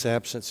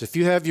Absence. If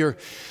you have your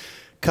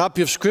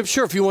copy of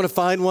Scripture, if you want to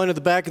find one at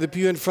the back of the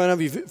pew in front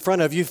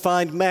of you,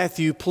 find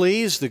Matthew,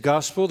 please, the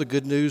Gospel, the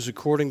good news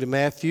according to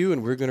Matthew,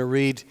 and we're going to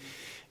read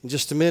in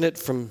just a minute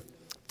from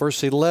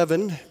verse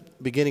 11,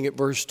 beginning at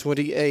verse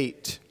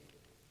 28.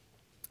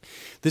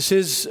 This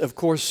is, of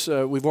course,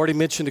 we've already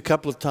mentioned a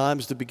couple of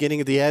times, the beginning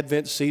of the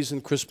Advent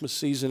season, Christmas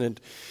season,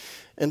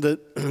 and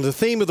the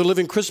theme of the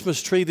Living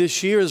Christmas Tree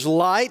this year is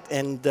light,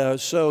 and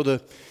so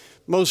the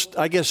most,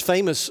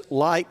 famous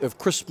light of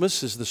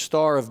Christmas is the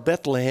Star of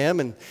Bethlehem.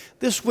 And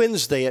this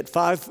Wednesday at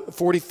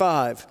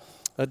 5:45,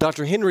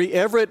 Dr. Henry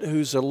Everett,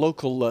 who's a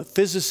local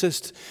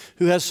physicist,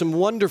 who has some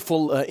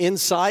wonderful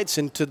insights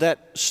into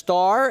that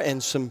star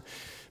and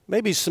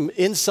maybe some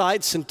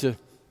insights into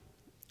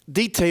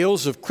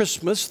details of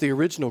Christmas, the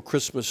original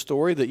Christmas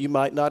story that you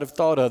might not have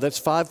thought of. That's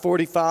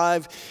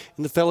 5:45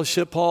 in the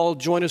fellowship hall.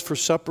 Join us for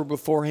supper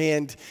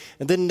beforehand.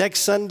 And then next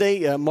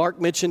Sunday, Mark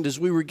mentioned as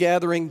we were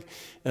gathering,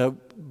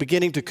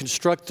 beginning to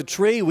construct the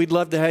tree, we'd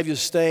love to have you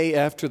stay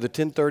after the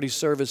 10:30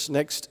 service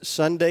next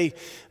Sunday,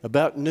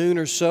 about noon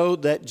or so.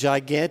 That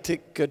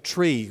gigantic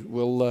tree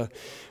will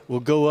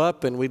go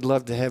up, and we'd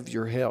love to have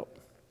your help.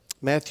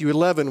 Matthew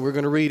 11, we're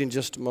going to read in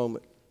just a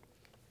moment.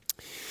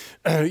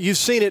 You've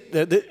seen it,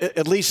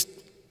 at least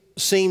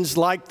scenes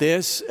like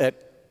this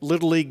at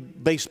Little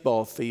League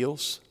baseball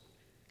fields.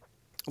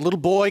 A little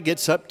boy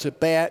gets up to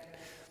bat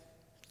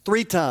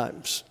 3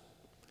 times.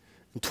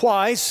 And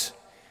twice,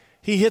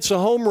 he hits a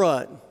home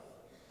run.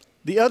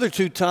 The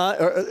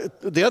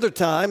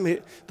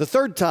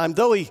third time,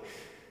 though,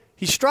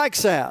 he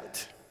strikes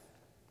out.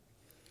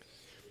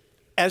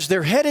 As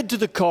they're headed to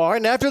the car,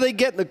 and after they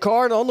get in the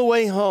car and on the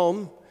way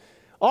home,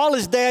 all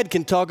his dad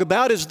can talk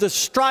about is the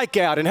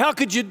strikeout, and how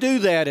could you do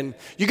that, and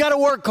you got to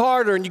work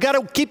harder, and you got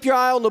to keep your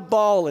eye on the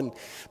ball, and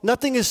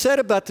nothing is said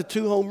about the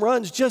 2 home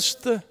runs,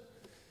 just the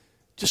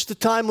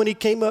time when he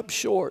came up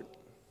short.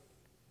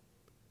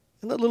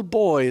 And that little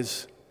boy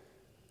is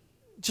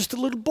just a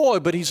little boy,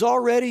 but he's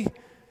already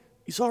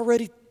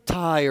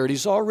tired.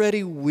 He's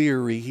already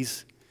weary.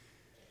 He's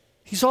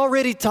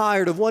already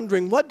tired of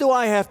wondering, what do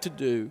I have to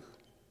do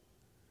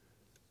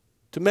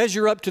to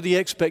measure up to the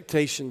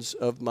expectations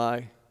of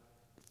my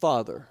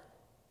Father?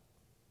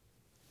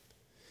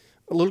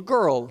 A little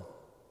girl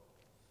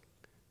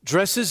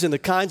dresses in the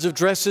kinds of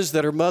dresses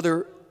that her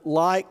mother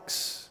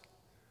likes,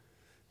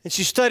 and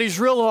she studies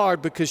real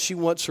hard because she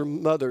wants her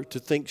mother to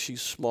think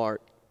she's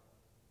smart.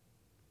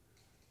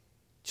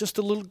 Just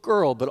a little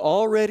girl, but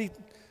already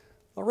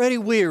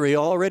weary,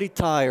 already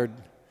tired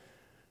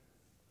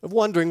of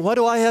wondering, what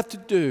do I have to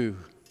do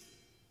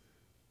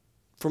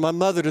for my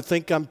mother to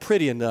think I'm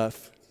pretty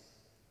enough,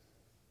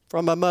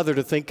 for my mother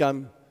to think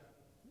I'm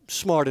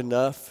smart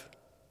enough?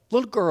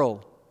 Little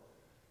girl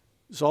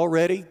is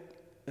already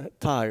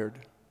tired.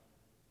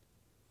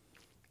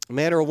 A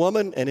man or a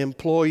woman, an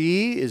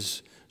employee,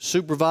 is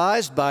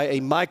supervised by a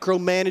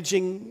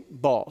micromanaging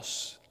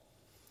boss.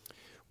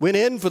 Went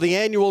in for the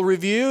annual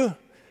review,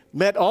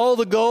 met all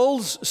the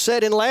goals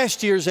set in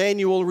last year's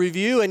annual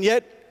review, and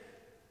yet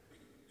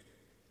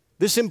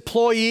this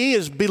employee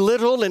is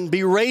belittled and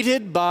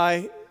berated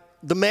by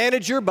the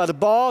manager, by the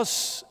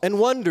boss, and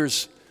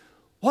wonders,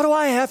 what do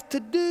I have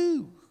to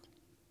do?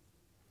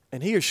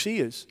 And he or she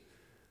is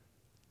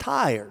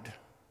tired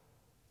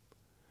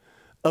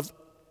of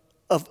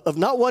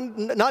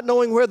not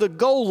knowing where the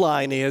goal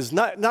line is,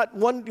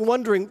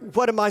 wondering,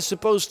 what am I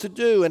supposed to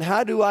do, and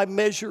how do I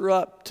measure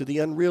up to the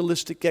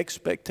unrealistic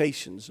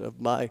expectations of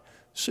my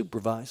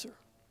supervisor?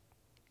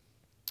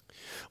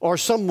 Or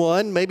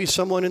maybe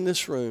someone in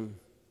this room,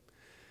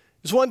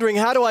 is wondering,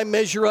 how do I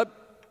measure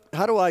up?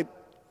 How do I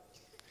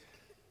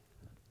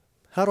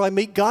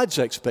meet God's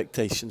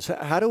expectations?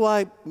 How do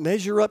I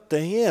measure up to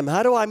Him?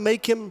 How do I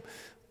make Him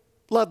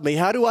love me?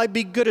 How do I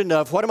be good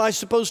enough? What am I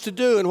supposed to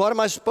do, and what am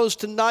I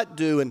supposed to not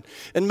do? And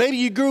maybe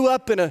you grew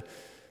up in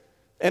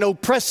an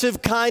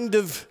oppressive kind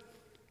of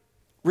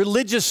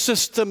religious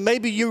system.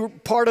 Maybe you were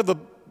part of a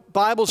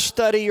Bible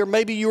study, or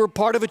maybe you were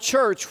part of a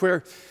church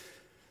where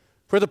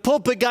the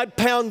pulpit got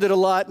pounded a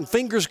lot and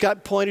fingers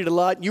got pointed a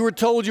lot. You were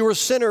told you were a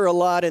sinner a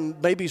lot,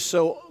 and maybe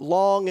so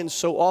long and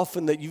so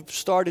often that you've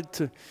started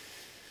to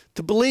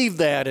believe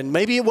that. And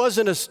maybe it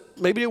wasn't a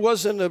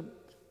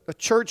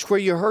church where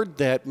you heard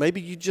that.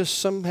 Maybe you just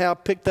somehow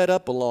picked that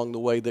up along the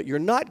way, that you're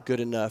not good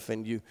enough,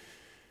 and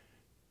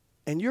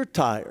you're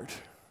tired.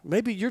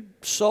 Maybe your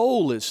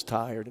soul is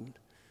tired,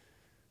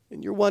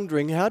 and you're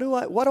wondering,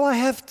 what do I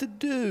have to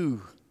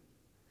do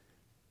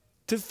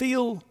to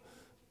feel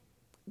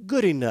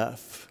good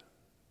enough?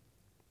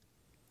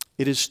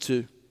 It is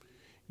to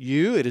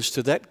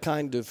that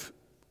kind of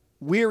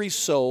weary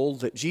soul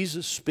that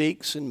Jesus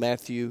speaks in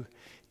Matthew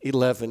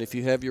 11. If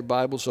you have your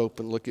Bibles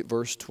open, look at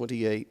verse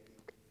 28.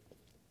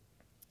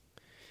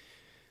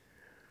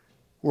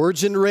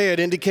 Words in red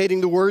indicating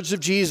the words of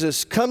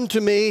Jesus. Come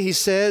to me, He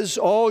says,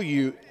 all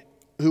you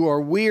who are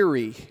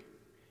weary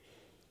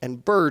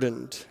and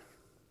burdened,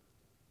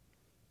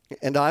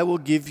 and I will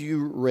give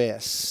you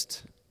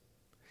rest.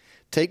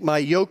 Take my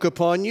yoke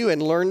upon you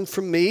and learn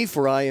from me,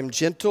 for I am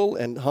gentle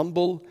and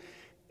humble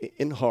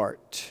in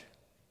heart,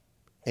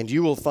 and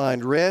you will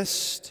find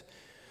rest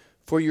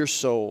for your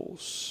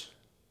souls.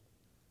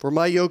 For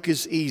my yoke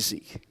is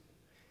easy,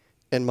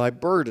 and my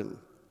burden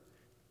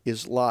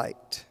is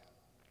light.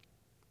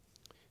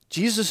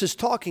 Jesus is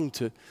talking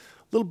to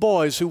little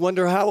boys who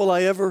wonder, how will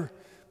I ever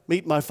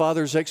meet my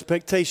Father's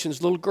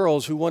expectations? Little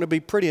girls who want to be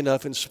pretty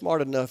enough and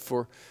smart enough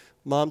for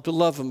Mom to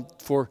love them.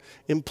 For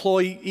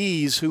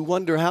employees who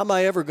wonder, how am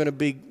I ever going to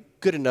be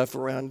good enough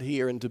around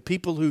here? And to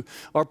people who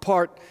are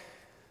part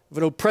of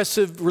an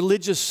oppressive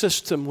religious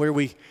system where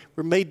we're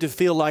made to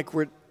feel like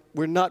we're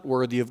not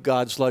worthy of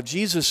God's love.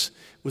 Jesus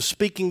was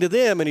speaking to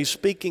them, and he's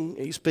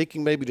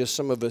speaking maybe to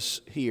some of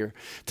us here.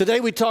 Today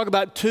we talk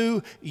about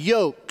two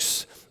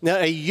yokes. Now,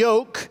 a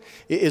yoke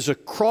is a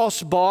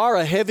crossbar,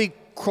 a heavy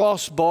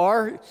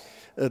crossbar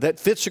that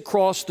fits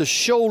across the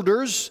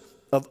shoulders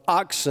of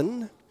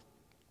oxen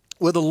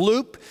with a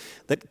loop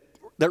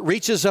that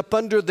reaches up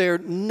under their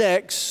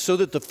necks so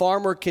that the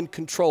farmer can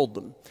control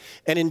them.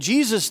 And in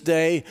Jesus'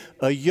 day,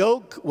 a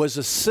yoke was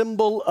a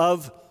symbol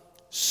of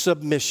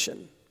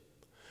submission.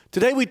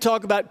 Today we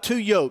talk about two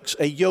yokes,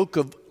 a yoke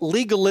of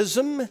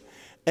legalism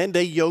and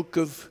a yoke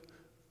of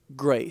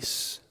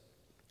grace.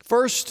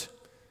 First,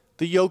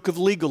 the yoke of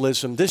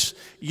legalism. This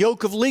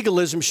yoke of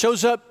legalism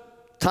shows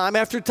up time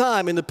after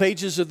time in the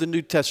pages of the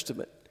New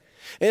Testament.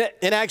 In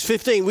Acts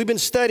 15, we've been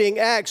studying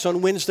Acts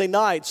on Wednesday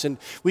nights, and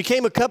we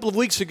came a couple of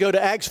weeks ago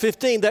to Acts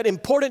 15, that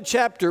important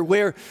chapter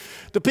where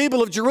the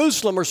people of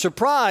Jerusalem are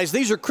surprised.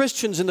 These are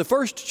Christians in the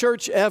first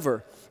church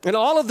ever. And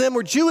all of them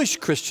were Jewish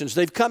Christians.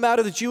 They've come out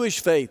of the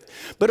Jewish faith.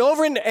 But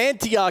over in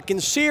Antioch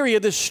in Syria,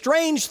 this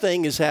strange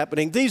thing is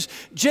happening. These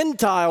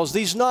Gentiles,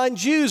 these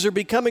non-Jews are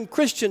becoming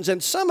Christians.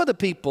 And some of the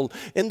people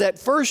in that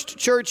first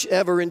church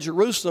ever in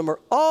Jerusalem are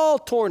all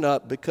torn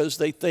up because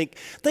they think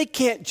they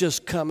can't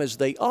just come as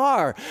they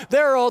are.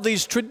 There are all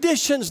these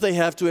traditions they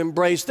have to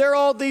embrace. There are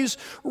all these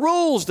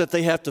rules that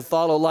they have to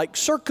follow, like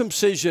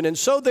circumcision. And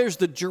so there's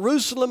the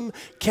Jerusalem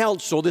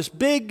Council, this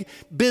big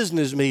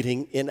business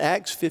meeting in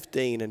Acts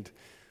 15.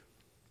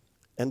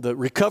 And the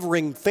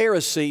recovering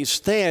Pharisees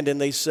stand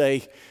and they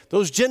say,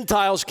 those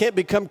Gentiles can't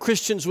become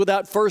Christians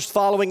without first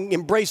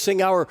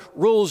embracing our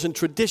rules and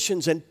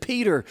traditions. And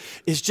Peter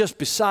is just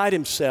beside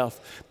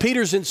himself.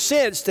 Peter's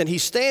incensed, and he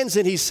stands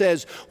and he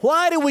says,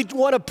 why do we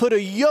want to put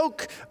a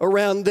yoke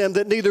around them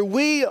that neither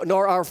we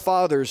nor our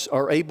fathers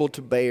are able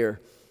to bear?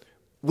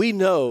 We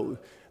know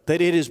that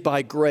it is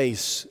by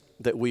grace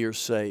that we are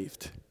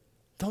saved.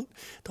 Don't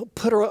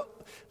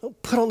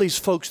put on these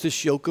folks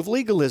this yoke of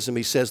legalism,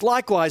 he says.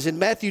 Likewise, in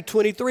Matthew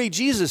 23,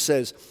 Jesus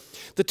says,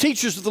 the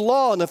teachers of the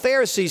law and the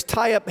Pharisees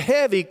tie up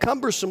heavy,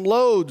 cumbersome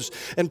loads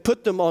and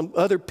put them on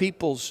other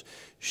people's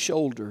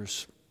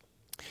shoulders.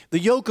 The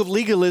yoke of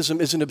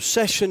legalism is an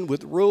obsession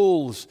with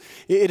rules.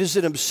 It is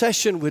an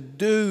obsession with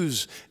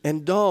do's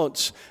and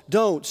don'ts.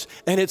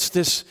 And it's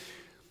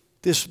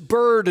this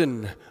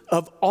burden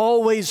of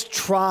always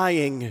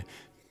trying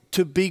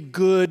to be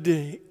good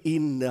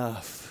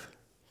enough.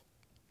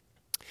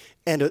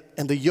 And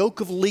the yoke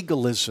of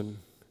legalism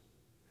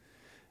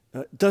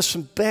does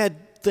some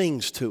bad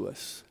things to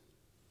us.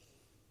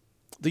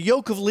 The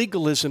yoke of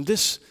legalism,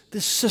 this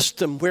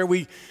system where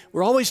we're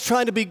always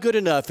trying to be good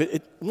enough,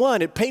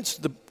 it paints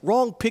the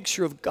wrong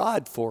picture of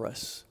God for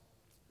us.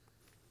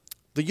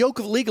 The yoke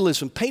of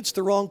legalism paints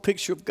the wrong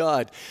picture of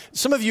God.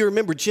 Some of you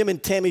remember Jim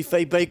and Tammy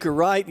Faye Baker,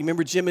 right? You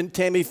remember Jim and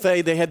Tammy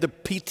Faye? They had the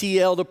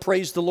PTL, the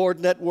Praise the Lord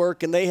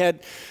Network, and they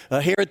had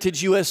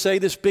Heritage USA,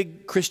 this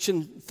big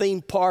Christian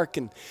theme park.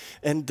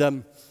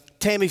 And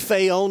Tammy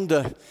Faye owned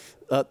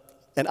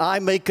an eye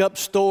makeup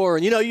store.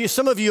 And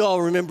some of you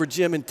all remember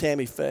Jim and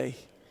Tammy Faye.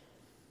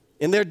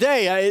 In their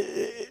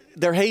day,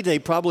 their heyday,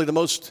 probably the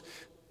most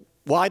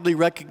widely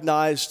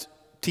recognized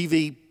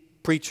TV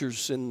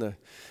preachers in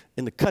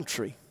the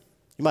country.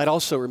 You might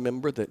also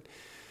remember that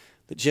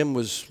Jim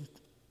was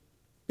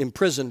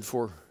imprisoned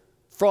for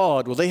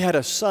fraud. Well, they had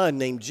a son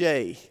named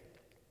Jay.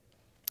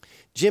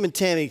 Jim and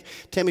Tammy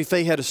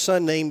Faye had a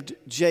son named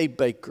Jay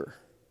Baker.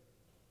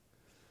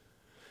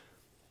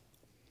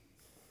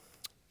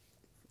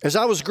 As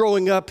I was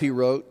growing up, he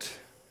wrote,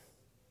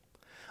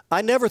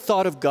 I never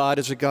thought of God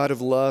as a God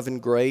of love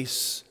and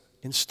grace.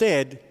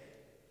 Instead,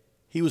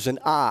 he was an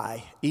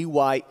eye,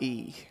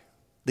 E-Y-E,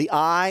 the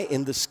eye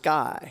in the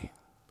sky.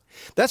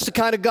 That's the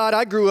kind of God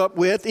I grew up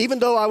with. Even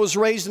though I was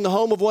raised in the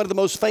home of one of the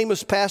most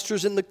famous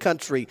pastors in the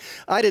country,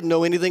 I didn't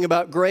know anything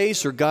about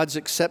grace or God's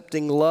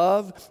accepting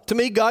love. To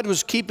me, God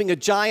was keeping a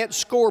giant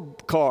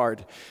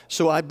scorecard,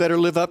 so I better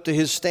live up to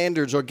his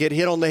standards or get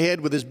hit on the head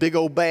with his big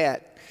old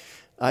bat.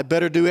 I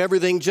better do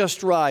everything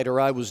just right or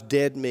I was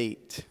dead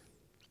meat.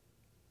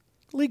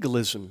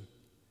 Legalism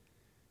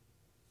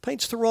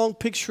paints the wrong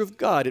picture of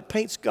God. It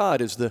paints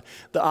God as the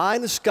eye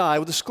in the sky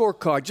with a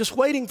scorecard, just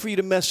waiting for you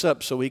to mess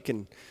up so he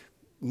can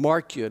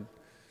mark you,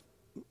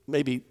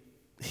 maybe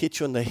hit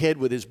you on the head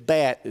with his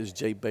bat, as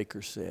Jay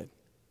Baker said.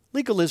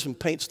 Legalism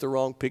paints the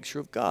wrong picture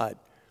of God.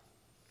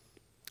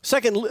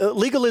 Second,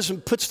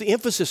 legalism puts the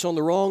emphasis on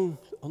the wrong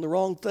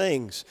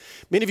things.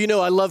 Many of you know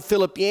I love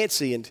Philip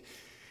Yancey, and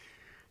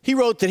He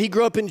wrote that he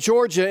grew up in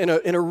Georgia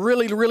in a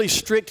really, really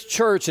strict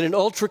church, in an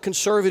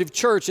ultra-conservative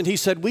church, and he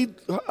said, we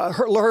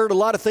heard a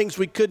lot of things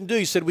we couldn't do.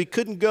 He said we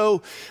couldn't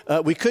go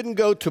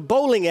to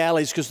bowling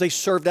alleys because they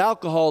served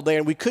alcohol there,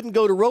 and we couldn't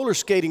go to roller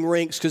skating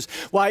rinks because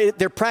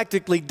they're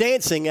practically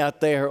dancing out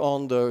there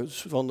on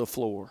the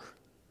floor.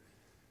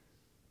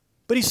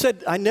 But he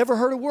said, I never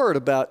heard a word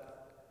about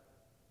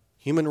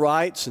human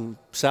rights in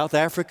South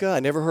Africa.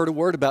 I never heard a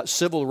word about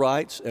civil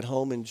rights at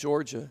home in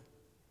Georgia.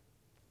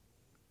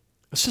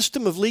 A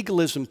system of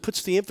legalism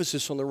puts the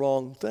emphasis on the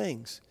wrong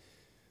things.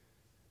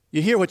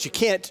 You hear what you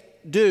can't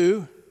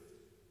do,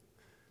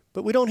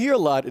 but we don't hear a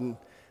lot in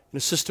a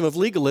system of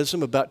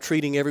legalism about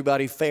treating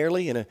everybody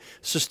fairly. In a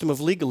system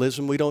of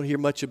legalism, we don't hear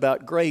much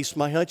about grace.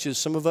 My hunch is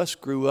some of us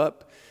grew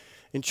up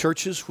in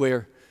churches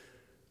where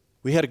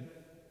we had a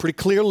pretty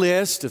clear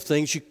list of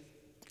things you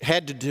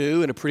had to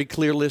do and a pretty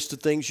clear list of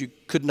things you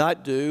could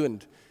not do.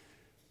 And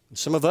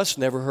some of us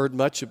never heard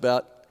much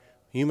about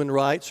human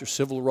rights or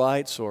civil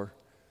rights or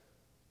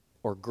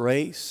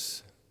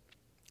grace.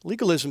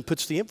 Legalism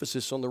puts the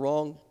emphasis on the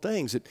wrong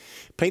things. It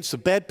paints a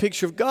bad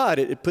picture of God.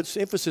 It puts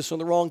emphasis on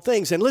the wrong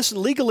things. And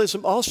listen,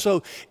 legalism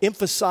also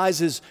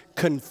emphasizes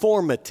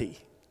conformity,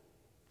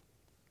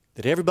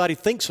 that everybody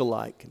thinks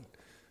alike and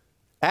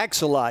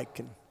acts alike,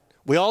 and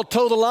we all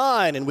toe the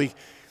line,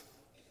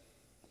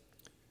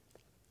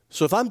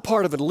 So if I'm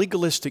part of a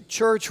legalistic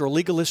church or a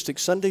legalistic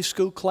Sunday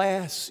school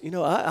class,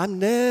 I'm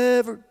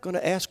never going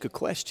to ask a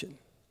question.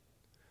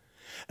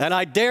 And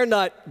I dare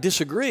not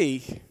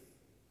disagree,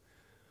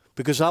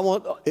 because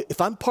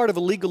if I'm part of a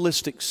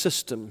legalistic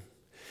system,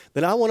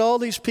 then I want all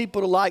these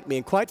people to like me.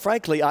 And quite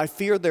frankly, I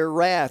fear their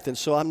wrath. And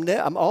so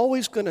I'm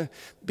always going to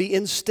be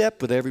in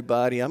step with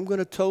everybody. I'm going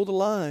to toe the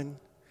line.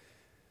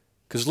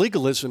 Because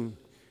legalism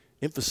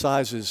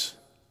emphasizes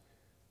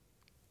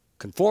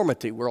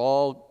conformity. We're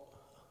all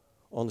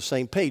on the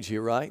same page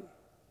here, right?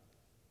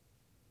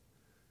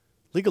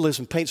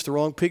 Legalism paints the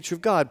wrong picture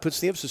of God, puts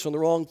the emphasis on the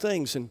wrong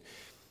things, and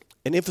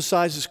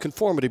emphasizes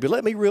conformity. But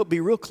let me be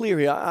real clear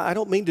here. I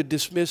don't mean to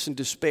dismiss and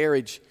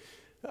disparage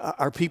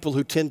our people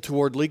who tend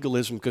toward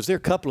legalism, because there are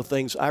a couple of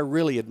things I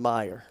really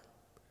admire.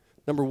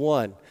 Number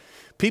one,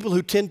 people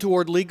who tend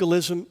toward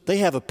legalism, they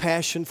have a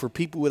passion for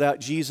people without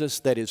Jesus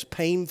that is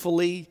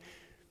painfully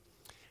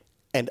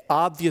and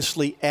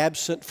obviously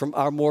absent from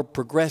our more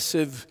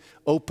progressive,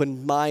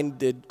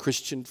 open-minded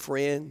Christian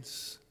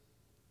friends.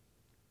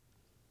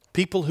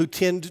 People who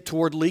tend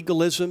toward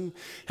legalism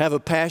have a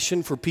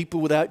passion for people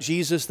without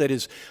Jesus that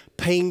is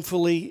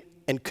painfully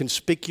and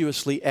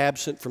conspicuously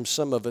absent from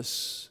some of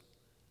us.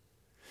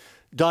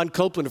 Don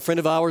Copeland, a friend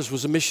of ours,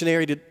 was a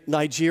missionary to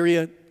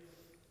Nigeria.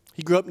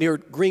 He grew up near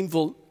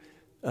Greenville,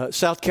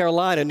 South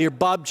Carolina, near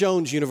Bob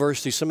Jones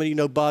University. Some of you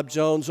know Bob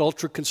Jones,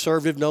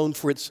 ultra-conservative, known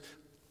for its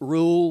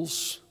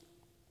rules.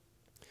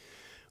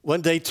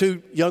 One day,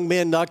 two young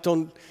men knocked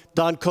on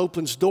Don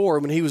Copeland's door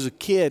when he was a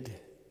kid.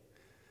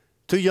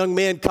 Two young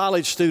men,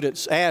 college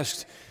students,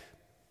 asked,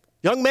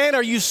 "Young man,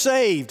 are you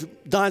saved?"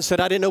 Don said,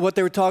 "I didn't know what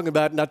they were talking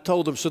about," and I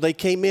told them. So they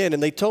came in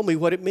and they told me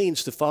what it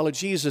means to follow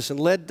Jesus, and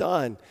led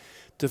Don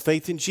to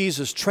faith in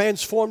Jesus,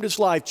 transformed his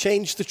life,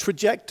 changed the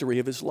trajectory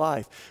of his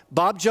life.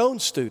 Bob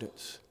Jones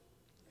students.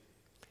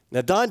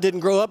 Now, Don didn't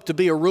grow up to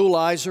be a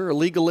ruleizer, a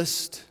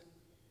legalist.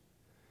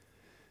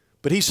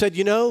 But he said,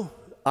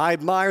 I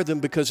admire them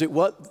because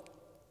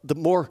the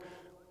more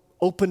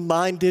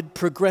open-minded,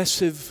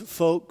 progressive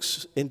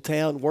folks in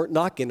town weren't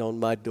knocking on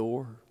my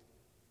door.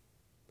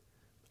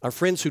 Our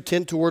friends who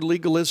tend toward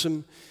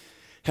legalism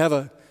have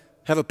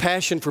a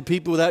passion for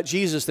people without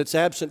Jesus that's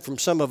absent from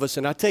some of us.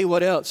 And I tell you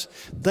what else,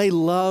 they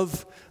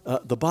love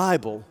the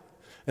Bible,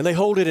 and they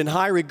hold it in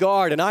high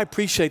regard, and I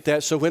appreciate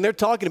that. So when they're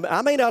talking about,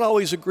 I may not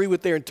always agree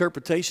with their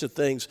interpretation of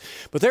things,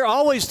 but they're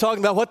always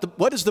talking about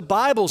what does the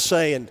Bible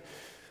say, and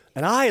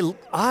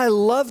I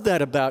love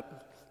that about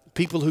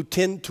people who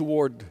tend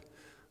toward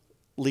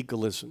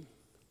legalism.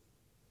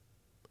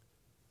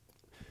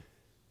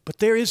 But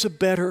there is a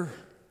better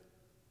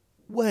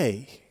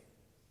way.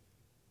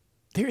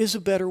 There is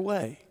a better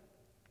way.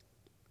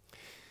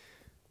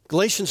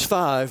 Galatians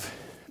 5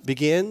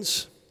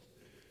 begins,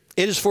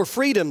 "It is for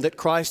freedom that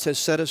Christ has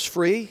set us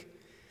free.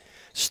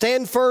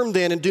 Stand firm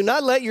then, and do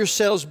not let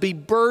yourselves be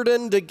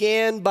burdened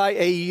again by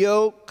a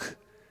yoke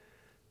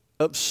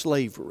of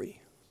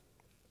slavery."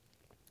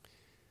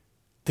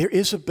 There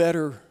is a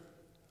better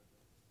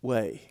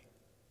way.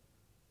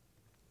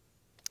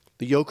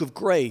 The yoke of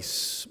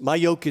grace. My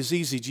yoke is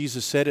easy,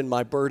 Jesus said, and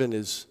my burden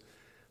is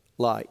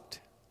light.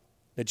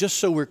 Now, just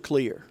so we're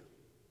clear,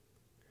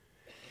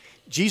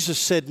 Jesus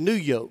said new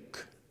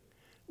yoke,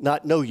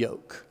 not no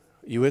yoke.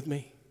 Are you with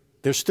me?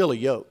 There's still a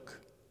yoke.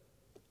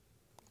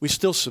 We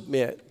still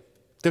submit.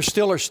 There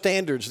still are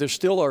standards. There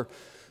still are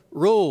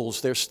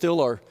rules. There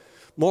still are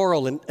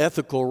moral and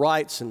ethical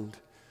rights and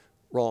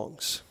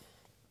wrongs.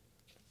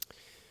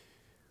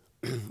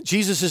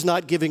 Jesus is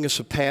not giving us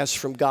a pass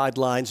from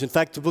guidelines. In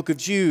fact, the book of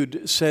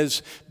Jude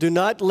says, do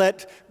not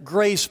let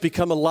grace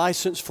become a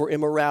license for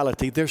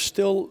immorality. There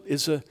still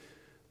is a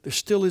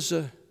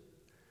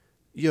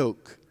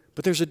yoke.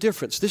 But there's a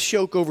difference. This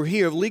yoke over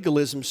here of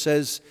legalism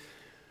says,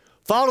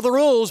 follow the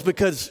rules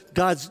because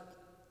God's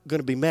going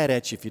to be mad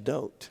at you if you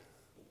don't.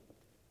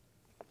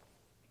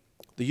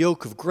 The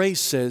yoke of grace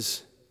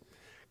says,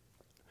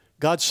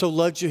 God so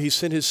loved you, He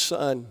sent His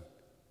Son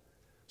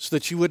so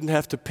that you wouldn't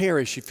have to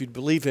perish if you'd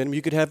believe in Him.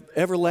 You could have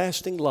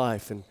everlasting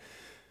life. And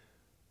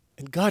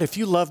God, if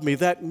you love me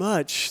that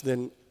much,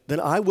 then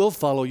I will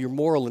follow your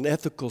moral and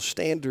ethical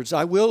standards.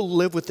 I will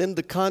live within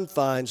the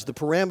confines, the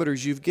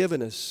parameters you've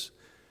given us.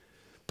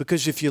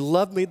 Because if you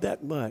love me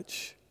that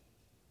much,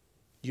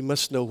 you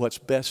must know what's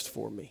best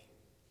for me.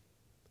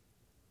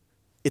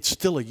 It's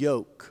still a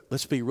yoke.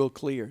 Let's be real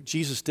clear.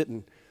 Jesus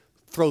didn't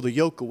throw the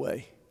yoke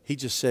away. He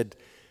just said,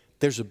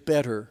 there's a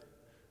better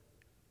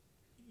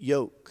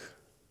yoke.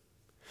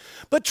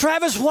 But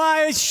Travis,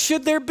 why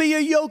should there be a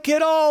yoke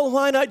at all?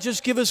 Why not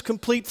just give us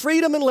complete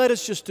freedom and let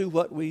us just do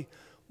what we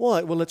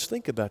want? Well, let's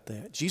think about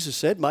that. Jesus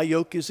said, my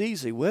yoke is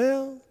easy.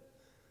 Well,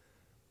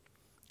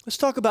 let's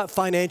talk about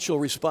financial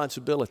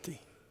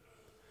responsibility.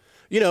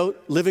 You know,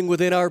 living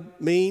within our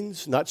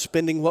means, not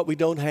spending what we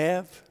don't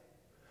have.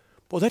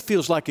 Well, that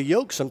feels like a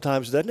yoke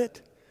sometimes, doesn't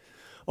it?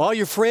 All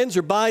your friends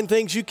are buying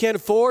things you can't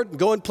afford,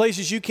 going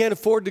places you can't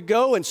afford to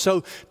go, and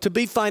so to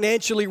be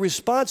financially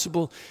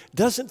responsible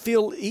doesn't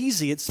feel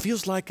easy. It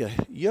feels like a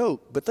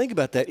yoke. But think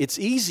about that. It's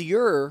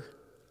easier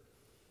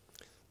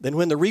than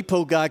when the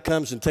repo guy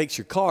comes and takes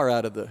your car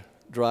out of the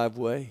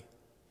driveway.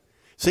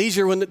 It's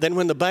easier than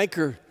when the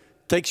banker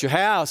takes your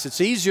house. It's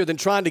easier than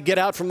trying to get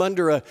out from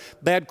under a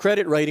bad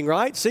credit rating,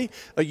 right? See,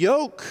 a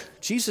yoke,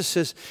 Jesus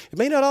says, it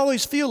may not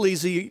always feel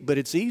easy, but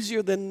it's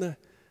easier than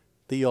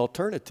the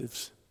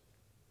alternatives.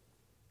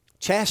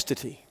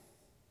 Chastity.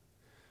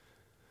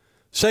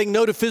 Saying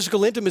no to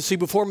physical intimacy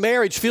before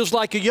marriage feels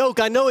like a yoke.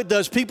 I know it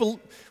does. People,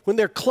 when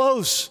they're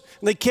close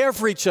and they care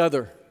for each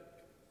other,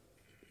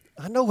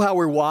 I know how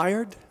we're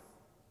wired.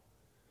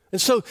 And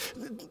so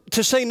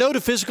to say no to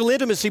physical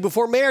intimacy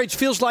before marriage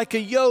feels like a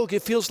yoke.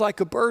 It feels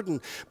like a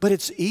burden. But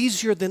it's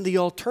easier than the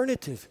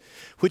alternative,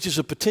 which is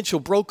a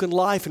potential broken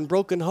life and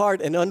broken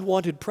heart and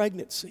unwanted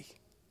pregnancy.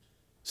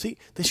 See,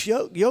 this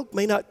yoke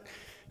may not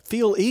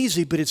feel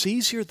easy, but it's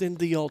easier than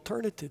the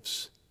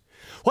alternatives.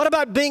 What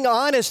about being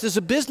honest as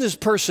a business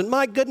person?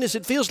 My goodness,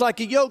 it feels like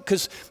a yoke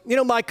because,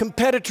 my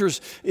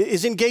competitors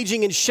is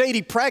engaging in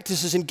shady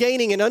practices and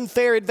gaining an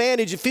unfair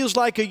advantage. It feels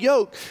like a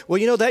yoke.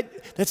 Well,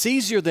 that's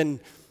easier than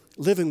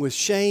living with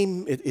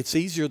shame. It's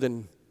easier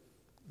than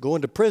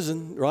going to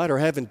prison, right? Or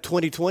having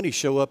 2020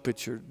 show up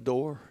at your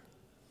door.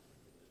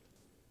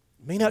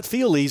 It may not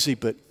feel easy,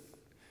 but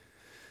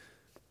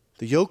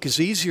the yoke is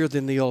easier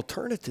than the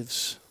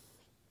alternatives.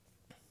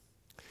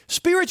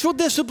 Spiritual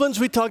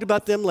disciplines, we talked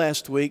about them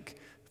last week.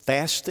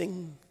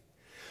 Fasting,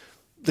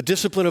 the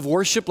discipline of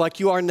worship like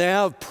you are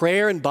now,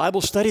 prayer and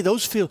Bible study,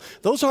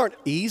 those aren't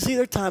easy.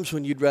 There are times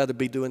when you'd rather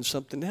be doing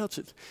something else,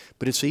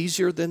 but it's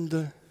easier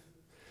than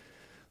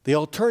the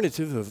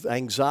alternative of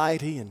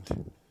anxiety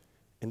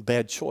and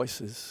bad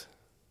choices.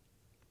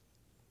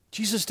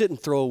 Jesus didn't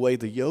throw away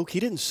the yoke.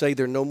 He didn't say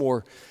there are no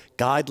more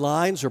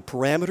guidelines or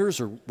parameters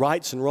or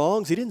rights and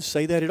wrongs. He didn't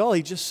say that at all.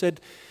 He just said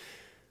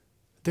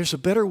there's a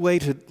better way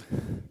to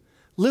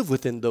live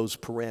within those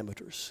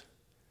parameters.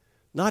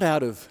 Not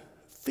out of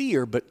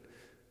fear, but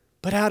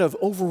out of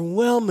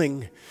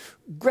overwhelming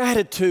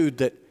gratitude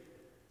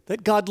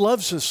that God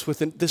loves us with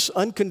this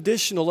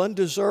unconditional,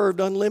 undeserved,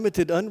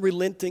 unlimited,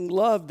 unrelenting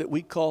love that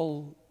we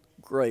call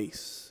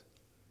grace.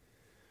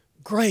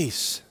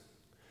 Grace.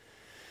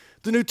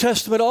 The New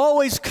Testament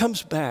always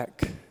comes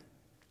back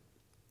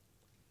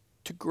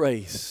to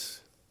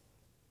grace.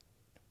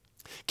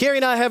 Carrie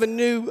and I have a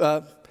new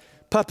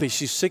puppy.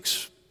 She's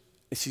 6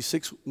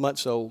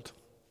 months old.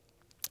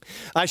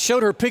 I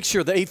showed her a picture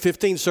of the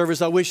 8:15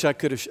 service. I wish I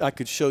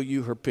could show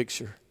you her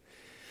picture.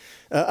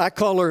 I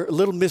call her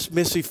Little Miss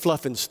Missy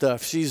Fluffin'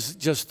 Stuff. She's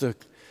just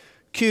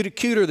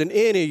cuter than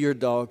any of your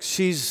dogs.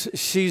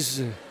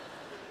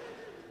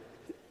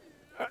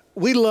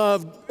 We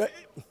love.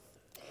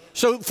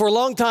 So for a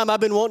long time I've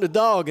been wanting a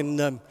dog,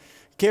 and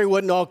Carrie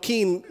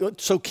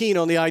wasn't so keen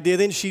on the idea.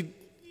 Then she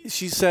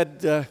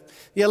said,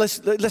 "Yeah,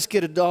 let's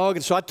get a dog."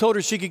 And so I told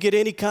her she could get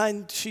any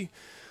kind she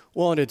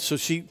wanted. So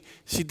she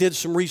did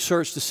some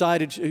research,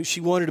 decided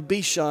she wanted a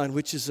Bichon,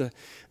 which is a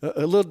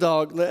little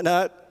dog.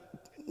 Now,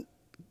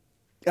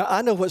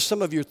 I know what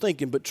some of you are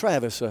thinking, but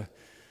Travis,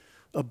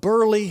 a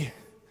burly,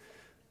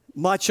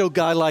 macho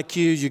guy like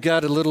you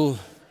got a little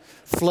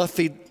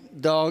fluffy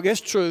dog.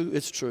 It's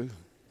true.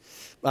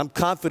 I'm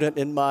confident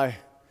in my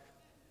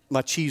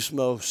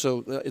machismo,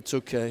 so it's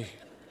okay.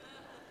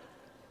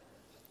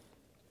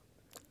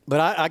 But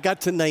I got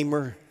to name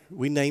her.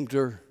 We named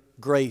her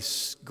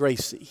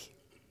Gracie.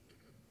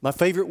 My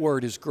favorite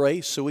word is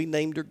grace, so we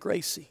named her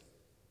Gracie.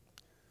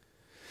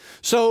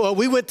 So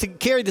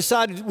Carrie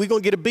decided we're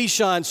going to get a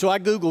Bichon, so I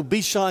Googled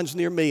Bichons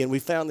near me, and we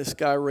found this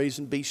guy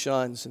raising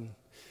Bichons, and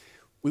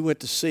we went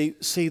to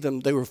see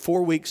them. They were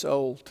 4 weeks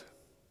old.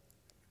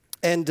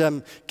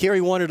 And Carrie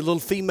wanted a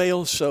little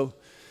female, so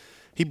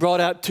he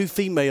brought out 2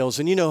 females.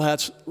 And you know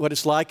what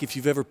it's like if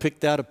you've ever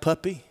picked out a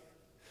puppy.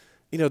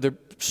 they're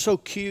so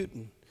cute.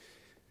 And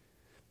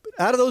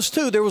out of those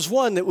two, there was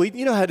one that we,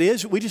 you know how it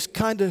is, we just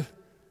kind of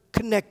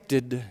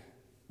connected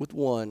with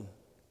one.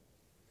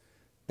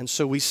 And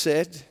so we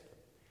said,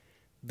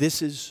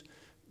 this is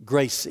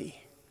Gracie.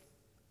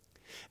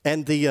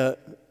 And the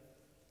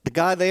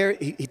guy there,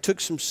 he took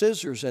some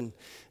scissors and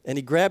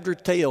he grabbed her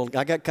tail.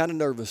 I got kind of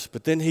nervous,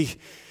 but then he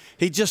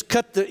just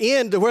cut the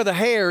end to where the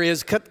hair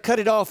is, cut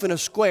it off in a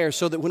square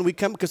so that when we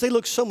come, because they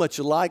look so much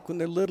alike when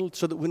they're little,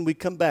 so that when we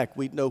come back,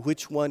 we'd know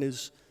which one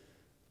is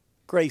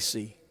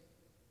Gracie.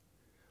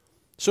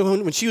 So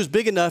when she was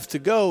big enough to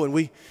go and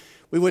we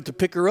went to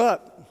pick her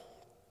up,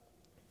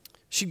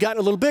 she'd gotten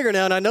a little bigger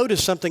now, and I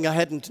noticed something I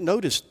hadn't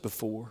noticed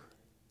before.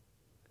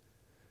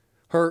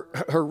 Her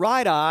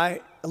right eye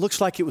looks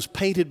like it was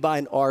painted by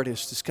an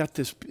artist. It's got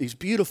these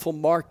beautiful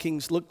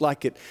markings, looked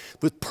like it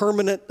with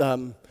permanent,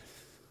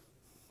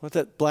 what's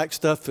that black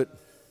stuff that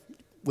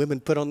women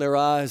put on their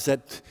eyes,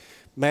 that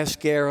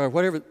mascara or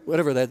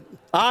whatever that,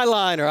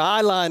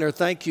 eyeliner,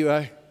 thank you.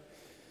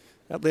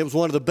 It was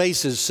one of the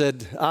bases said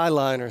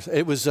eyeliner.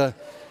 It was,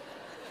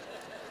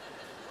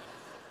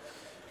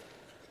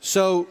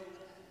 so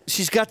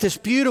she's got this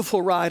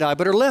beautiful right eye,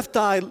 but her left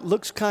eye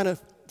looks kind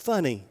of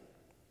funny.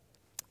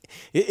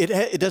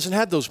 It doesn't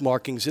have those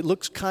markings. It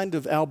looks kind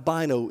of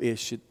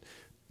albino-ish.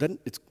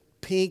 It's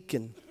pink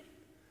and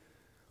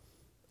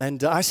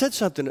I said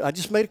something. I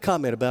just made a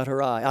comment about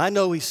her eye. I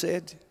know, he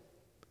said.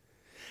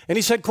 And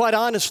he said, quite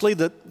honestly,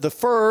 that the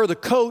fur, the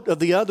coat of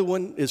the other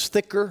one is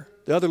thicker.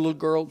 The other little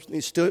girl,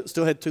 he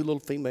still had two little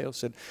females,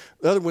 said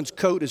the other one's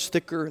coat is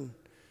thicker. And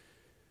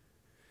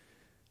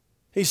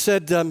he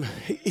said,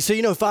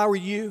 if I were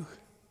you,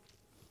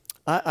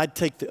 I'd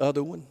take the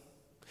other one.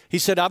 He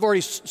said, I've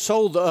already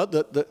sold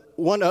the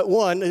one.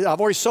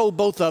 I've already sold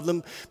both of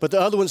them, but the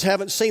other ones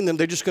haven't seen them.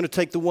 They're just going to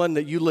take the one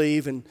that you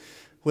leave, and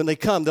when they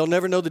come, they'll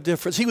never know the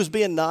difference. He was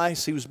being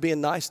nice. He was being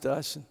nice to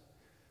us. And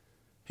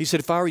he said,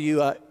 if I were you,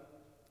 the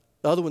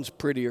other one's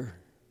prettier.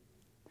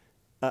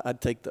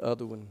 I'd take the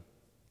other one.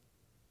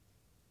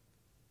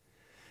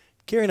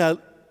 Carrie and I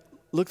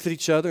looked at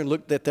each other and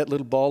looked at that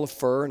little ball of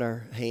fur in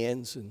our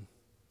hands, and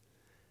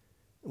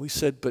we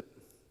said, but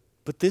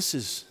this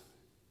is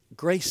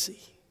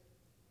Gracie.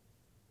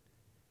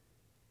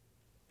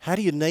 How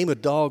do you name a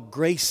dog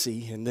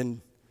Gracie and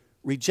then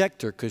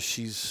reject her because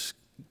she's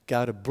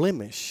got a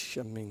blemish?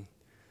 I mean,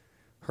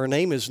 her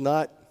name is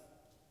not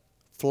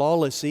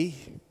Flawlessy.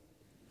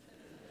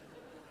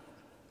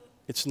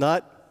 It's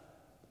not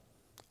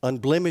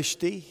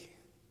Unblemishedy.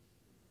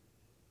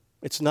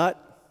 It's not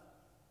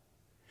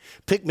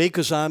Pick me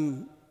because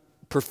I'm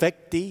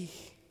perfecty.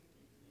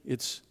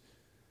 It's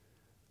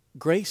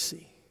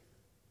Gracie.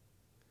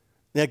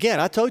 Now again,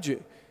 I told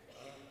you,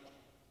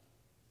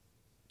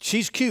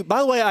 she's cute.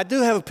 By the way, I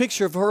do have a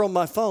picture of her on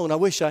my phone. I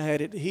wish I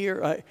had it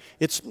here.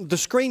 It's the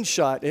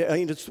screenshot.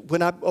 It's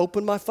when I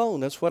open my phone,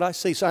 that's what I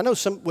see. So I know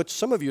what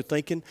some of you are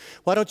thinking.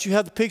 Why don't you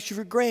have the picture of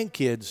your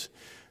grandkids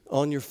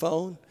on your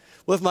phone?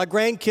 Well, if my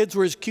grandkids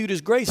were as cute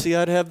as Gracie,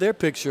 I'd have their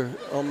picture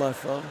on my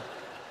phone.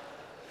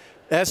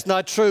 That's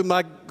not true.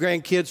 My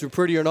grandkids are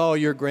prettier than all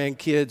your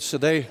grandkids, so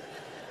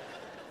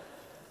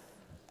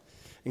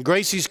and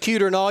Gracie's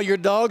cuter than all your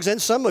dogs and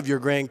some of your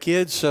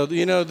grandkids, so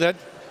you know that.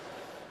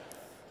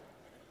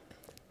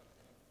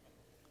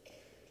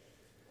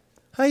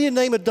 How do you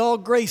name a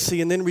dog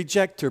Gracie and then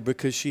reject her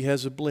because she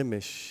has a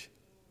blemish?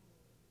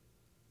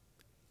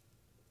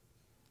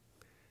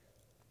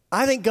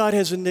 I think God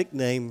has a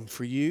nickname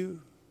for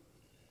you.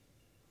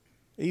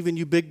 Even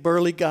you big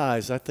burly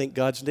guys, I think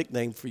God's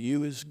nickname for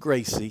you is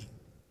Gracie.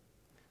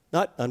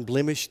 Not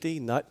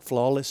unblemishedy, not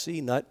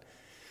flawlessy, not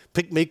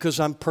pick me because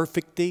I'm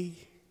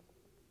perfecty.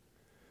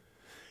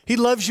 He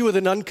loves you with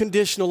an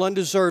unconditional,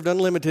 undeserved,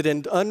 unlimited,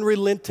 and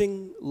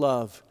unrelenting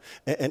love.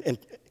 And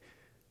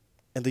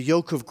the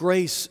yoke of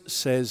grace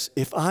says,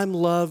 if I'm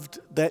loved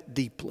that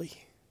deeply,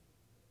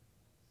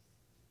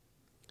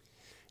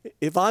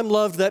 if I'm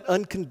loved that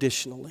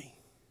unconditionally,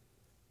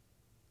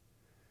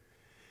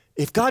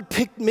 if God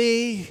picked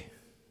me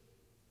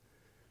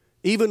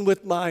even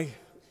with my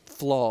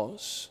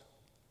flaws,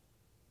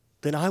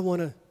 then I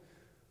want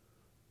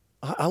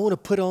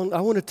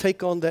to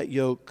take on that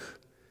yoke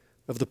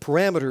of the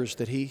parameters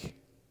that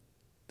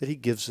he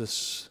gives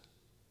us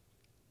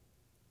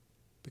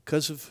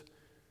because of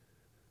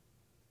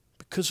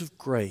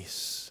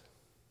grace.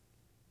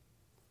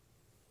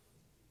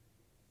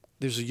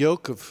 There's a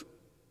yoke of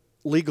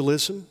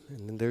legalism,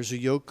 and then there's a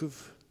yoke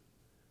of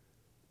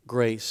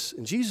grace.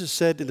 And Jesus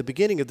said in the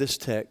beginning of this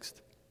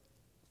text,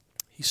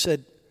 he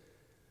said,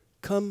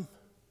 Come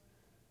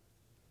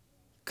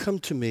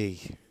to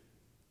me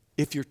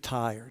if you're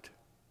tired.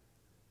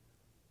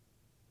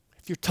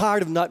 If you're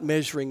tired of not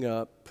measuring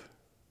up.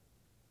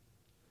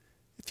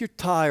 If you're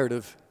tired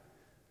of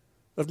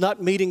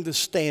not meeting the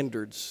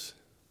standards.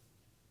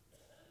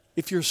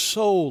 If your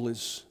soul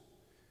is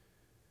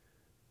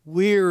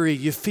weary,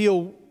 you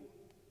feel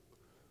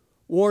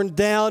worn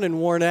down and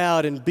worn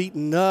out and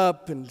beaten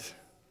up and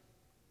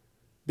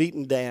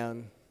beaten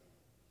down.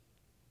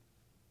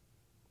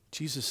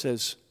 Jesus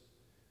says,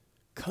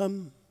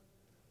 come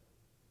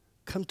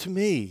Come to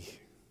me.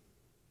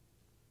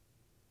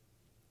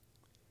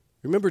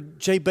 Remember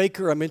Jay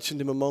Baker? I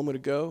mentioned him a moment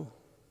ago.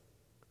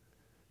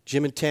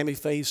 Jim and Tammy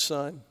Faye's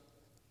son.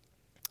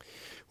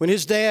 When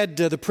his dad,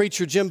 the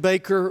preacher Jim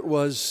Baker,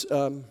 was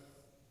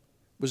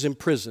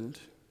imprisoned,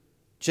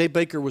 Jay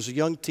Baker was a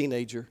young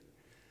teenager, and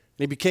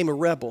he became a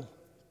rebel.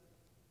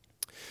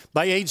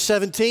 By age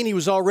 17, he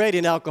was already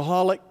an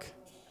alcoholic.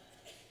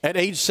 At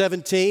age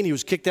 17, he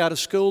was kicked out of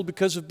school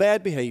because of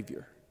bad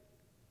behavior.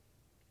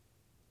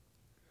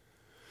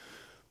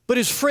 But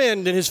his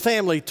friend and his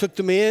family took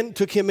him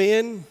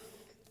in.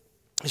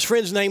 His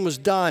friend's name was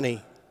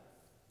Donnie.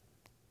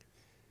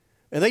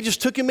 And they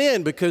just took him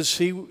in because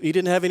he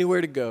didn't have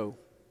anywhere to go.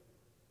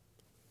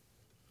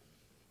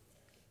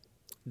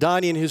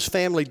 Donnie and his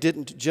family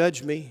didn't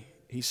judge me,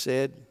 he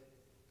said.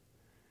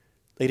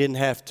 They didn't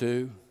have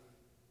to.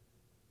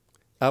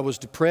 I was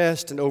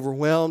depressed and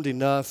overwhelmed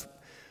enough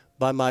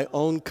by my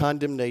own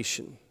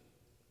condemnation.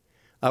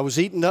 I was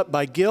eaten up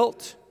by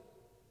guilt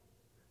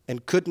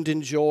and couldn't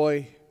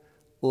enjoy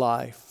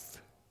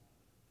life.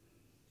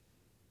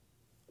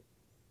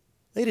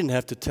 They didn't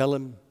have to tell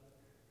him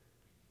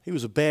he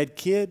was a bad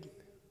kid.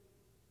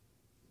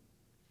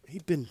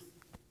 He'd been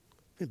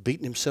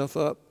beating himself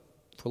up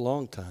for a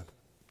long time.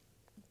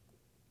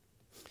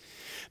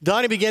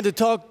 Donnie began to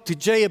talk to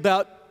Jay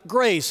about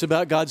grace,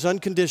 about God's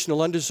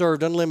unconditional,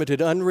 undeserved,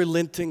 unlimited,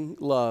 unrelenting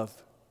love.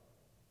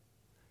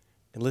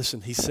 And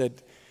listen, he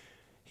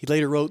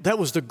later wrote, that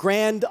was the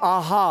grand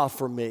aha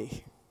for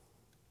me.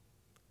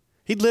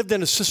 He'd lived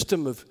in a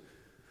system of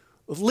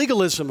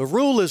legalism, of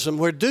ruleism,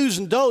 where do's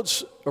and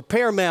don'ts are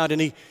paramount.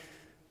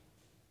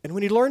 And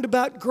when he learned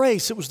about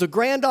grace, it was the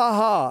grand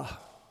aha.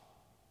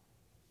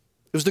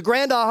 It was the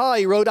grand aha,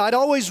 he wrote, I'd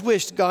always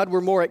wished God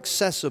were more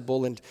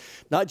accessible and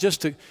not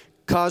just a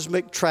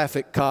cosmic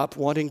traffic cop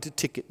wanting to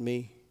ticket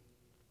me.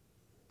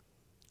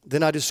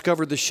 Then I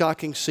discovered the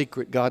shocking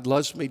secret. God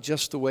loves me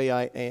just the way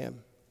I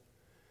am.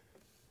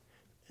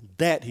 And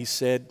that, he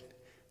said,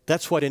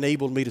 that's what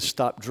enabled me to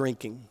stop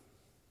drinking.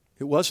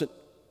 It wasn't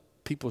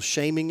people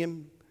shaming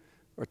him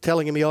or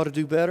telling him he ought to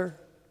do better.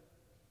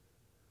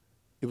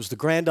 It was the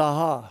grand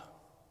aha.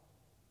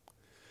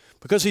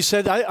 Because he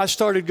said, I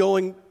started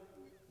going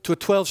to a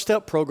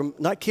 12-step program,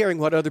 not caring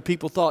what other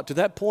people thought. To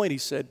that point, he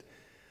said,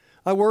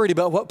 I worried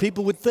about what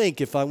people would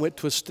think if I went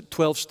to a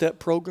 12-step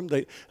program.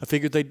 I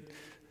figured they'd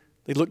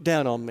look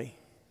down on me.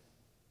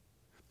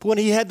 But when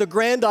he had the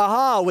grand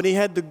aha, when he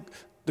had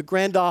the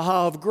grand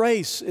aha of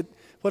grace,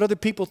 what other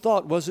people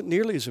thought wasn't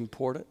nearly as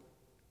important.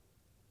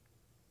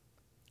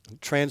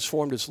 It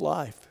transformed his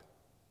life.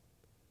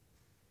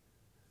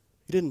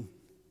 It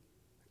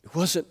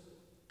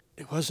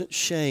wasn't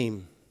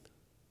shame.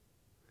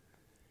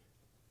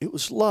 It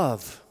was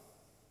love.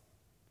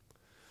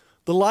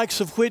 The likes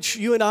of which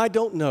you and I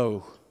wouldn't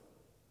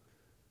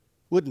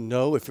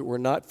know if it were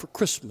not for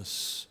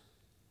Christmas.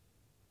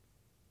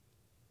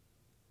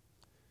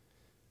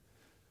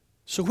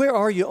 So where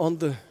are you on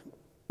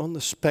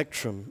the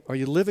spectrum? Are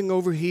you living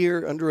over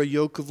here under a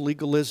yoke of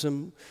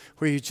legalism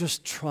where you're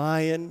just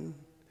trying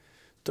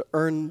to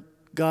earn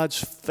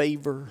God's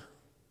favor?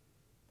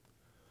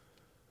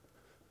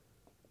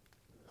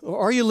 Or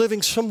are you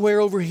living somewhere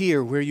over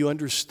here where you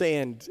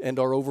understand and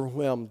are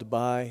overwhelmed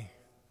by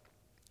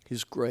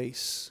His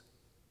grace?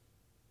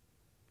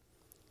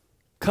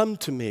 Come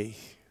to me,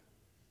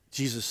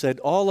 Jesus said,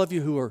 all of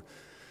you who are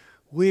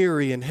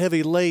weary and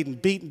heavy laden,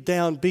 beaten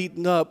down,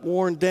 beaten up,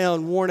 worn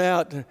down, worn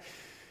out,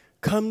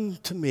 come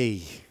to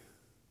me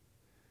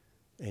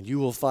and you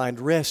will find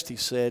rest, he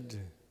said,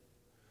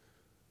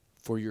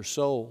 for your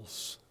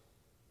souls.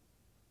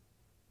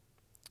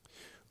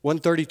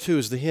 132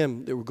 is the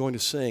hymn that we're going to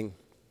sing.